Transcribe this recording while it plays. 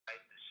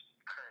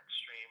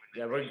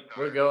Yeah,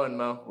 we're going,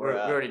 Mo. We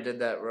already did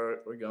that. We're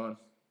going.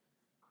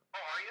 Oh,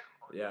 are you?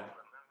 Oh, Yeah. Let me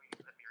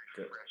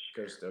Go, refresh.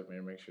 go Stoke me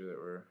and make sure that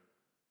we're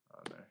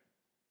on there.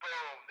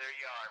 Boom, there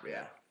you are, man.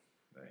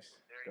 Yeah. Nice.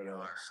 There Go you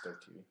to are. Stoke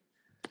TV.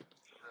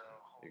 So,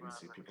 hold You can on,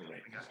 see let people me see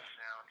right if we now. got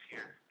sound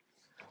here.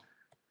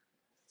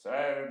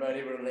 Sorry,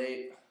 everybody, we're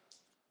late.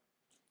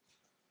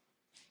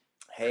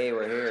 Hey,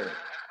 we're here.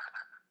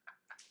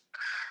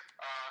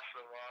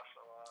 Awesome.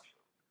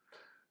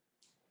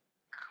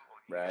 Cool.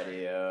 You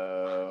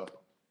Radio.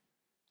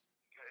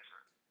 guys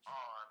are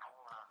on.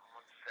 Hold on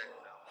one second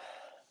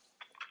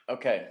though.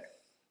 Okay.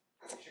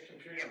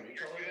 You're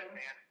good,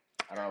 man.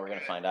 I don't know, we're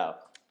gonna find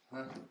out.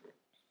 Huh?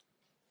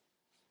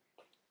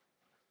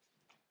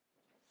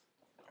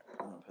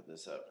 I'm gonna put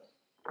this up.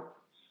 Go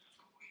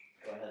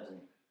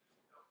ahead.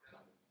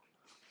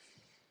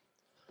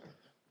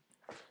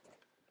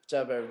 What's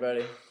up,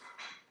 everybody?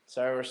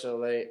 Sorry we're so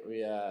late. We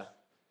had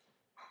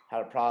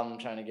a problem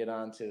trying to get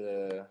onto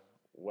the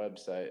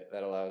website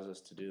that allows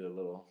us to do the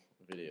little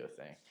video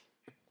thing.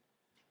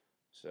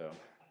 So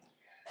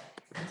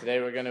today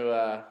we're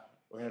gonna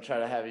try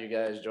to have you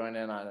guys join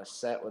in on a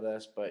set with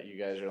us, but you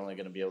guys are only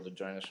gonna be able to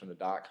join us from the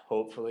dock.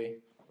 Hopefully,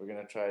 we're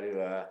gonna try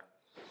to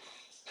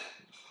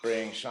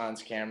bring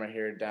Sean's camera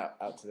here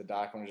out to the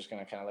dock, and we're just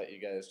gonna kind of let you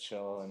guys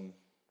chill and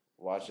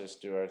watch us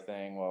do our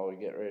thing while we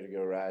get ready to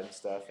go ride and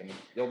stuff. And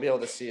you'll be able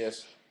to see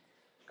us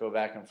go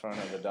back in front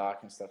of the dock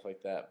and stuff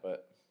like that,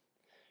 but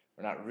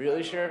we're not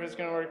really sure if it's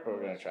gonna work, but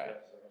we're gonna try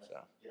it. So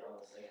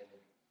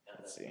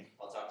let's see.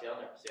 I'll talk to you on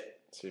there. See ya.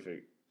 See if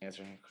we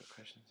answer any quick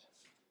questions.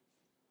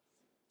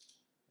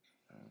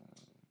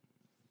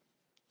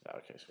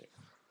 Okay, sweet.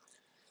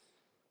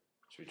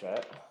 Should we try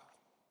it?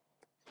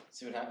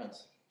 See what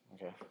happens.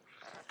 Okay.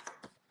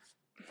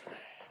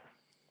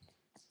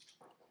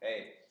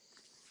 Hey.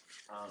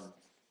 Let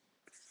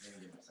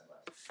me give my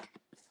sunglasses.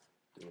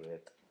 Do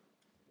it.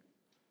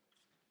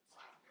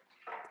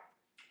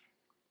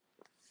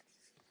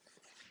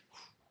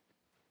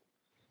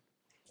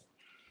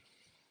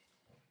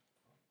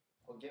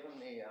 We'll give them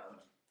the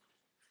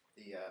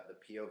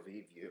POV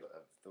view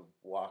of the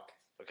walk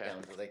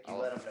down to the lake. You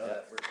let them know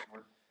that we're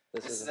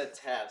this is a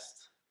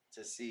test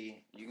to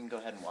see. You can go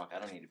ahead and walk. I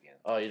don't need to be in.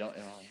 Oh, you don't?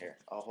 Here,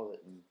 I'll hold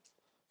it and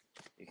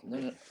you can.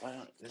 No, why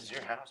don't? This is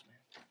your house, man.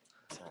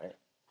 It's all right.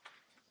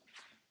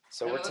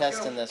 So Emma, we're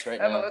testing this right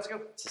now let's go.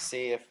 to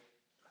see if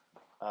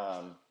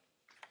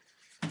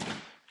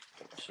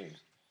shoot,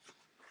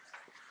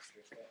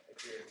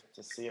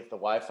 to see if the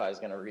Wi-Fi is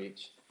gonna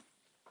reach.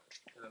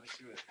 Let me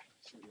see what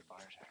your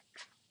bars are.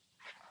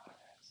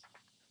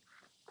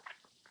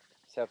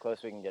 See how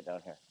close we can get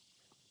down here.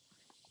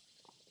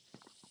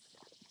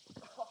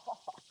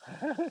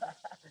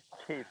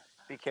 Keith,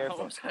 be I careful.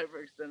 almost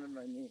hyperextended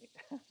my knee.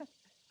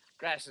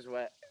 Grass is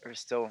wet. We're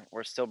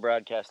still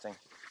broadcasting.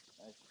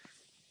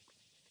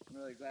 I'm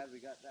really glad we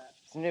got that.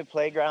 It's a new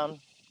playground.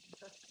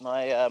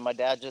 My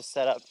dad just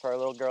set up for our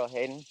little girl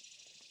Hayden.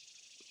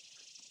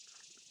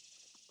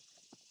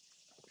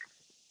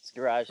 It's a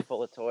garage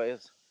full of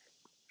toys.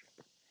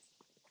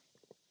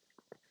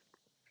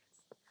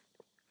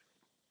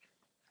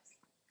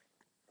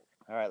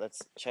 All right,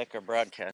 let's check our broadcast.